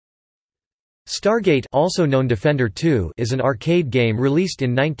Stargate, also known Defender 2, is an arcade game released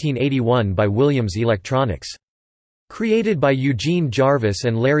in 1981 by Williams Electronics. Created by Eugene Jarvis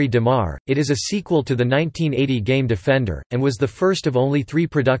and Larry DeMar, it is a sequel to the 1980 game Defender, and was the first of only 3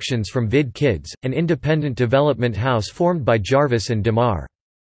 productions from Vid Kids, an independent development house formed by Jarvis and DeMar.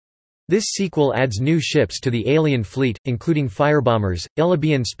 This sequel adds new ships to the alien fleet, including firebombers,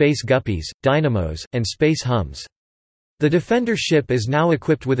 Ilibian space guppies, dynamos, and space hums. The Defender ship is now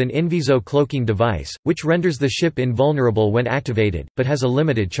equipped with an Inviso cloaking device, which renders the ship invulnerable when activated, but has a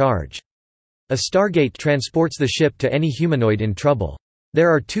limited charge. A Stargate transports the ship to any humanoid in trouble.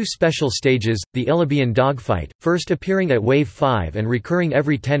 There are 2 special stages, the Ilibian dogfight, first appearing at Wave 5 and recurring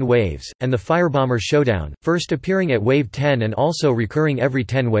every 10 waves, and the Firebomber Showdown, first appearing at Wave 10 and also recurring every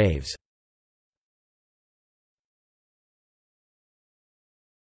 10 waves.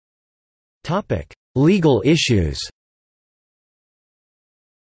 Legal issues.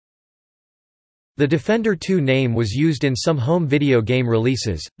 The Defender 2 name was used in some home video game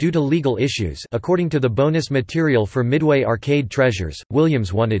releases, due to legal issues. According to the bonus material for Midway Arcade Treasures,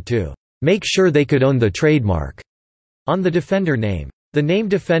 Williams wanted to make sure they could own the trademark on the Defender name. The name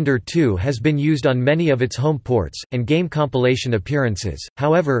Defender 2 has been used on many of its home ports, and game compilation appearances,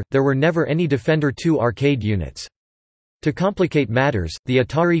 however, there were never any Defender 2 arcade units. To complicate matters, the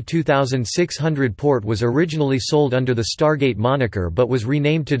Atari 2600 port was originally sold under the Stargate moniker but was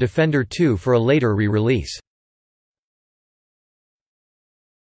renamed to Defender 2 for a later re-release.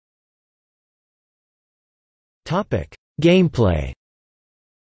 Gameplay.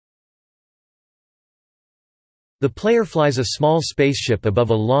 The player flies a small spaceship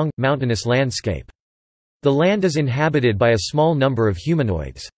above a long, mountainous landscape. The land is inhabited by a small number of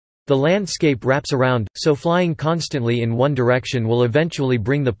humanoids. The landscape wraps around, so flying constantly in one direction will eventually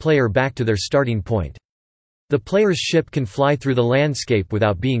bring the player back to their starting point. The player's ship can fly through the landscape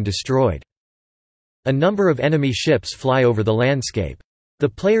without being destroyed. A number of enemy ships fly over the landscape. The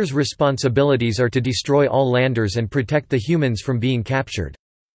player's responsibilities are to destroy all landers and protect the humans from being captured.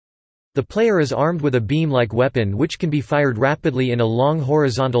 The player is armed with a beam-like weapon which can be fired rapidly in a long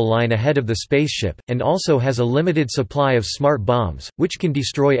horizontal line ahead of the spaceship, and also has a limited supply of smart bombs, which can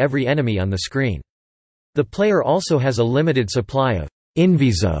destroy every enemy on the screen. The player also has a limited supply of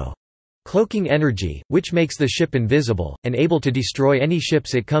Inviso cloaking energy, which makes the ship invisible, and able to destroy any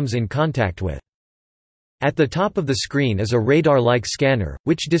ships it comes in contact with. At the top of the screen is a radar-like scanner,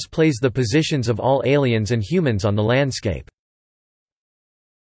 which displays the positions of all aliens and humans on the landscape.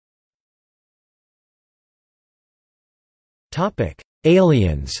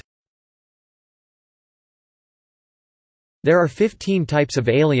 Aliens. There are 15 types of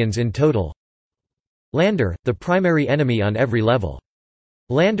aliens in total. Lander, the primary enemy on every level.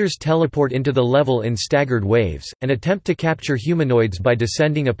 Landers teleport into the level in staggered waves, and attempt to capture humanoids by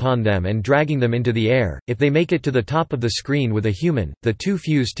descending upon them and dragging them into the air. If they make it to the top of the screen with a human, the two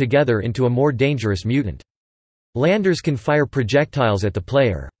fuse together into a more dangerous mutant. Landers can fire projectiles at the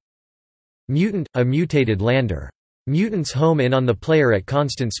player. Mutant, a mutated lander. Mutants home in on the player at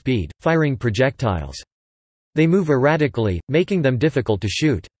constant speed, firing projectiles. They move erratically, making them difficult to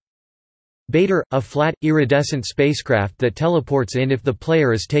shoot. Baiter, a flat, iridescent spacecraft that teleports in if the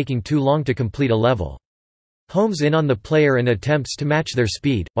player is taking too long to complete a level. Homes in on the player and attempts to match their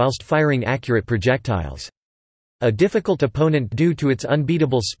speed, whilst firing accurate projectiles. A difficult opponent due to its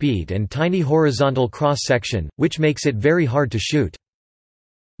unbeatable speed and tiny horizontal cross-section, which makes it very hard to shoot.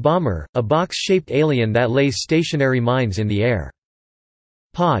 Bomber, a box-shaped alien that lays stationary mines in the air.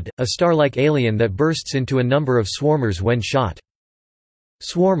 Pod, a star-like alien that bursts into a number of swarmers when shot.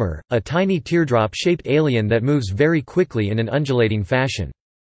 Swarmer, a tiny teardrop-shaped alien that moves very quickly in an undulating fashion.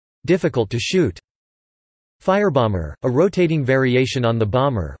 Difficult to shoot. Firebomber, a rotating variation on the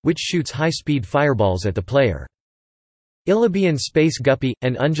bomber, which shoots high-speed fireballs at the player. Ilibian space guppy,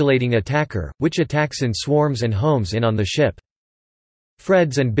 an undulating attacker, which attacks in swarms and homes in on the ship.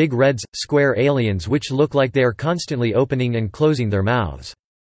 Freds and Big Reds, square aliens which look like they are constantly opening and closing their mouths.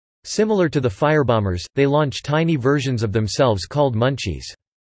 Similar to the firebombers, they launch tiny versions of themselves called munchies.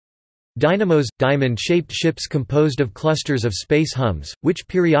 Dynamos, diamond-shaped ships composed of clusters of space hums, which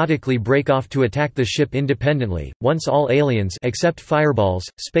periodically break off to attack the ship independently. Once all aliens except fireballs,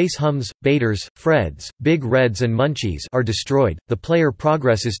 space hums, baiters, freds, Big Reds and munchies are destroyed, the player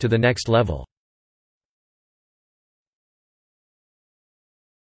progresses to the next level.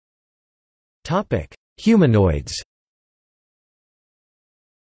 Humanoids.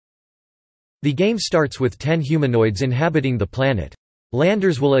 The game starts with 10 humanoids inhabiting the planet.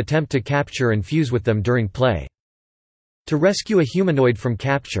 Landers will attempt to capture and fuse with them during play. To rescue a humanoid from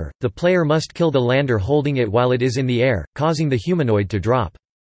capture, the player must kill the lander holding it while it is in the air, causing the humanoid to drop.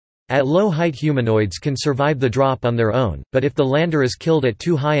 At low height humanoids can survive the drop on their own, but if the lander is killed at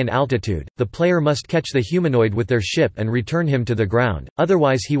too high an altitude, the player must catch the humanoid with their ship and return him to the ground,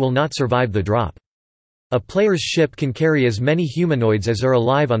 otherwise he will not survive the drop. A player's ship can carry as many humanoids as are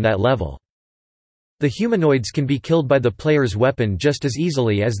alive on that level. The humanoids can be killed by the player's weapon just as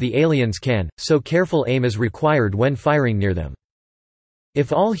easily as the aliens can, so careful aim is required when firing near them.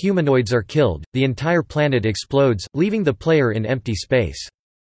 If all humanoids are killed, the entire planet explodes, leaving the player in empty space.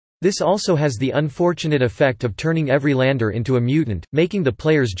 This also has the unfortunate effect of turning every lander into a mutant, making the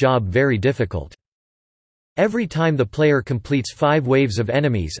player's job very difficult. Every time the player completes 5 waves of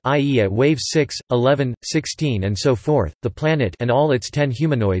enemies, i.e. at wave 6, 11, 16 and so forth, the planet and all its 10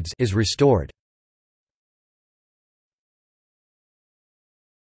 humanoids is restored.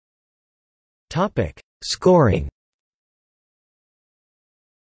 Scoring.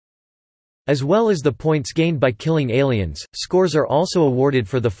 As well as the points gained by killing aliens, scores are also awarded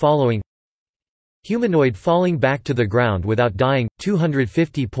for the following: humanoid falling back to the ground without dying,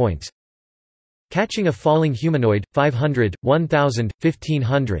 250 points; catching a falling humanoid, 500, 1000,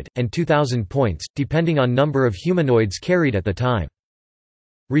 1500, and 2000 points, depending on number of humanoids carried at the time;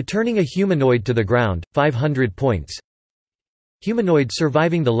 returning a humanoid to the ground, 500 points; humanoid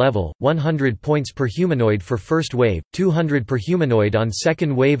surviving the level, 100 points per humanoid for first wave, 200 per humanoid on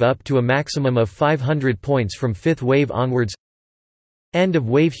second wave up to a maximum of 500 points from fifth wave onwards. End of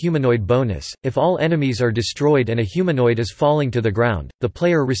wave humanoid bonus. If all enemies are destroyed and a humanoid is falling to the ground, the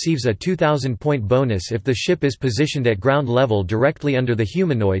player receives a 2000 point bonus if the ship is positioned at ground level directly under the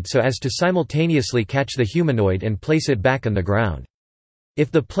humanoid so as to simultaneously catch the humanoid and place it back on the ground. If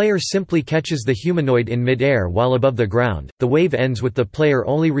the player simply catches the humanoid in mid-air while above the ground, the wave ends with the player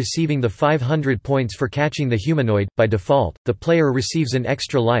only receiving the 500 points for catching the humanoid. By default, the player receives an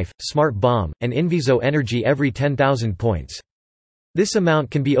extra life, smart bomb, and inviso energy every 10,000 points. This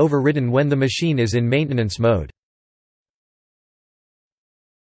amount can be overridden when the machine is in maintenance mode.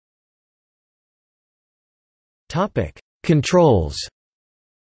 Controls.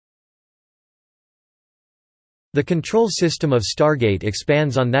 The control system of Stargate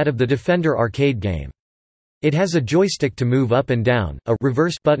expands on that of the Defender arcade game. It has a joystick to move up and down, a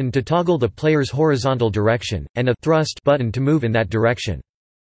reverse button to toggle the player's horizontal direction, and a thrust button to move in that direction.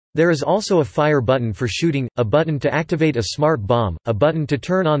 There is also a fire button for shooting, a button to activate a smart bomb, a button to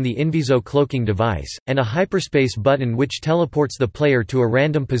turn on the Inviso cloaking device, and a hyperspace button which teleports the player to a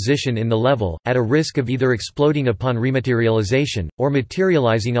random position in the level, at a risk of either exploding upon rematerialization, or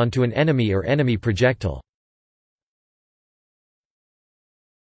materializing onto an enemy or enemy projectile.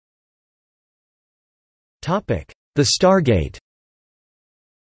 The Stargate.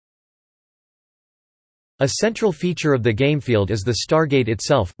 A central feature of the gamefield is the Stargate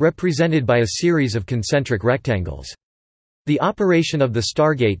itself, represented by a series of concentric rectangles. The operation of the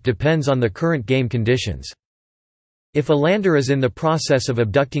Stargate depends on the current game conditions. If a lander is in the process of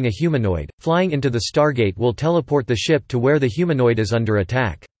abducting a humanoid, flying into the Stargate will teleport the ship to where the humanoid is under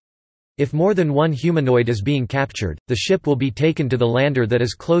attack. If more than one humanoid is being captured, the ship will be taken to the lander that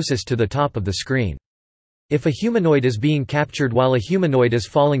is closest to the top of the screen. If a humanoid is being captured while a humanoid is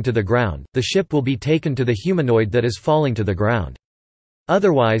falling to the ground, the ship will be taken to the humanoid that is falling to the ground.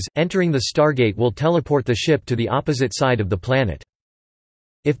 Otherwise, entering the Stargate will teleport the ship to the opposite side of the planet.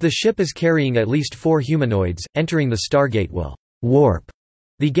 If the ship is carrying at least 4 humanoids, entering the Stargate will warp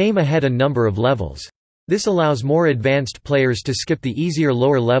the game ahead a number of levels. This allows more advanced players to skip the easier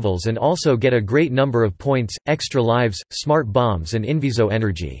lower levels and also get a great number of points, extra lives, smart bombs and inviso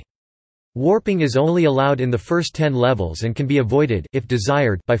energy. Warping is only allowed in the first 10 levels and can be avoided, if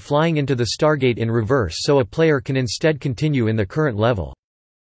desired, by flying into the Stargate in reverse so a player can instead continue in the current level.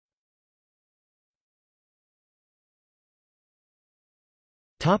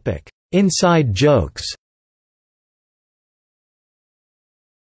 Inside jokes.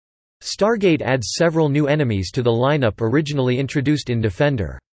 Stargate adds several new enemies to the lineup originally introduced in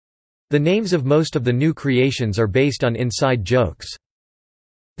Defender. The names of most of the new creations are based on inside jokes.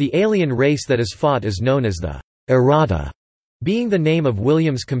 The alien race that is fought is known as the Errata, being the name of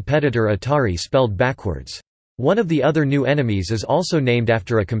Williams' competitor Atari spelled backwards. One of the other new enemies is also named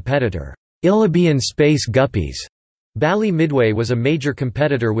after a competitor, Ilibian Space Guppies. Bally Midway was a major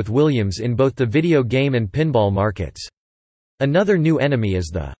competitor with Williams in both the video game and pinball markets. Another new enemy is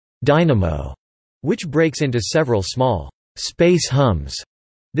the Dynamo, which breaks into several small space hums.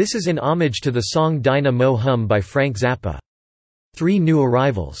 This is in homage to the song Dynamo Hum by Frank Zappa. 3 new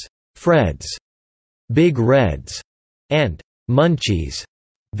arrivals, Freds, Big Reds, and Munchies,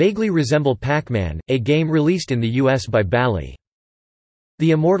 vaguely resemble Pac-Man, a game released in the US by Bally.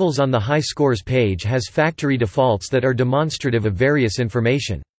 The Immortals on the High Scores page has factory defaults that are demonstrative of various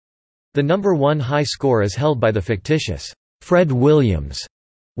information. The number 1 high score is held by the fictitious Fred Williams,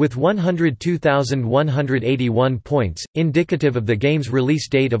 with 102,181 points, indicative of the game's release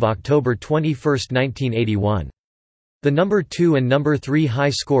date of October 21, 1981. The number 2 and number 3 high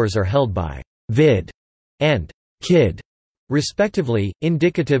scores are held by Vid and Kid, respectively,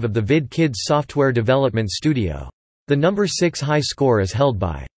 indicative of the Vid Kids software development studio. The number 6 high score is held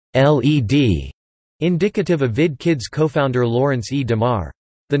by LED, indicative of Vid Kids co-founder Lawrence E. DeMar.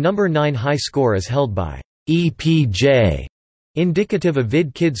 The number 9 high score is held by EPJ, indicative of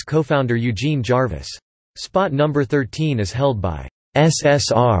Vid Kids co-founder Eugene Jarvis. Spot number 13 is held by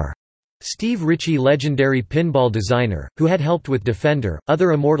SSR, Steve Ritchie, legendary pinball designer, who had helped with Defender.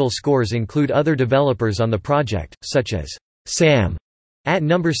 Other Immortal scores include other developers on the project, such as Sam at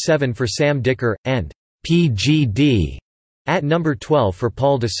number 7 for Sam Dicker, and PGD at number 12 for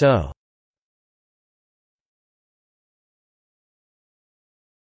Paul Dassault.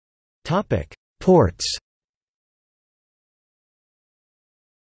 Ports.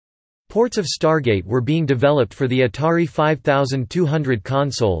 Ports of Stargate were being developed for the Atari 5200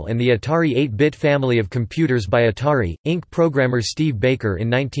 console and the Atari 8-bit family of computers by Atari, Inc. programmer Steve Baker in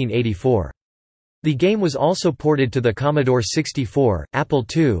 1984. The game was also ported to the Commodore 64, Apple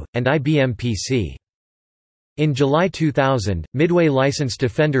II, and IBM PC. In July 2000, Midway licensed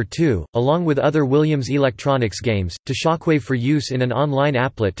Defender 2, along with other Williams Electronics games, to Shockwave for use in an online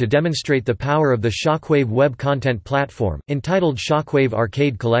applet to demonstrate the power of the Shockwave web content platform, entitled Shockwave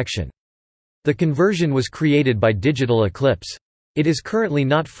Arcade Collection. The conversion was created by Digital Eclipse. It is currently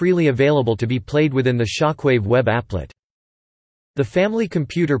not freely available to be played within the Shockwave web applet. The family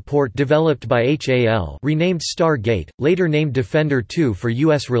computer port developed by HAL, renamed Stargate, later named Defender 2 for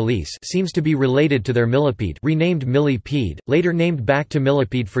US release, seems to be related to their Millipede, renamed Millipede, later named back to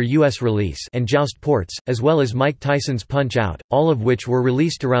Millipede for US release, and Joust ports, as well as Mike Tyson's Punch-Out!, all of which were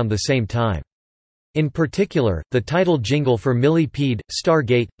released around the same time. In particular, the title jingle for Millipede,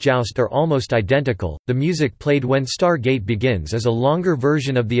 Stargate, Joust are almost identical. The music played when Stargate begins is a longer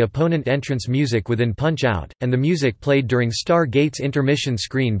version of the opponent entrance music within Punch-Out!, and the music played during Stargate's intermission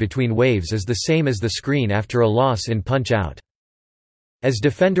screen between waves is the same as the screen after a loss in Punch-Out!. As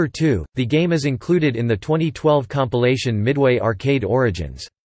Defender 2, the game is included in the 2012 compilation Midway Arcade Origins.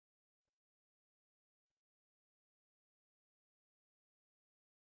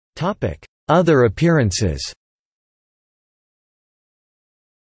 Other appearances.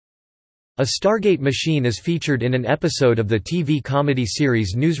 A Stargate machine is featured in an episode of the TV comedy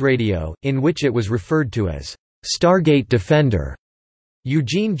series NewsRadio, in which it was referred to as Stargate Defender.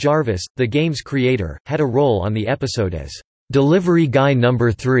 Eugene Jarvis, the game's creator, had a role on the episode as Delivery Guy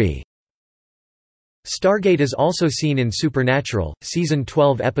Number 3. Stargate is also seen in Supernatural, Season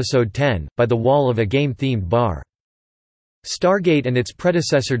 12 Episode 10, by the wall of a game-themed bar. Stargate and its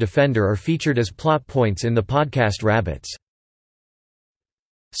predecessor Defender are featured as plot points in the podcast Rabbits.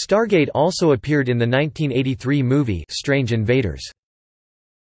 Stargate also appeared in the 1983 movie Strange Invaders.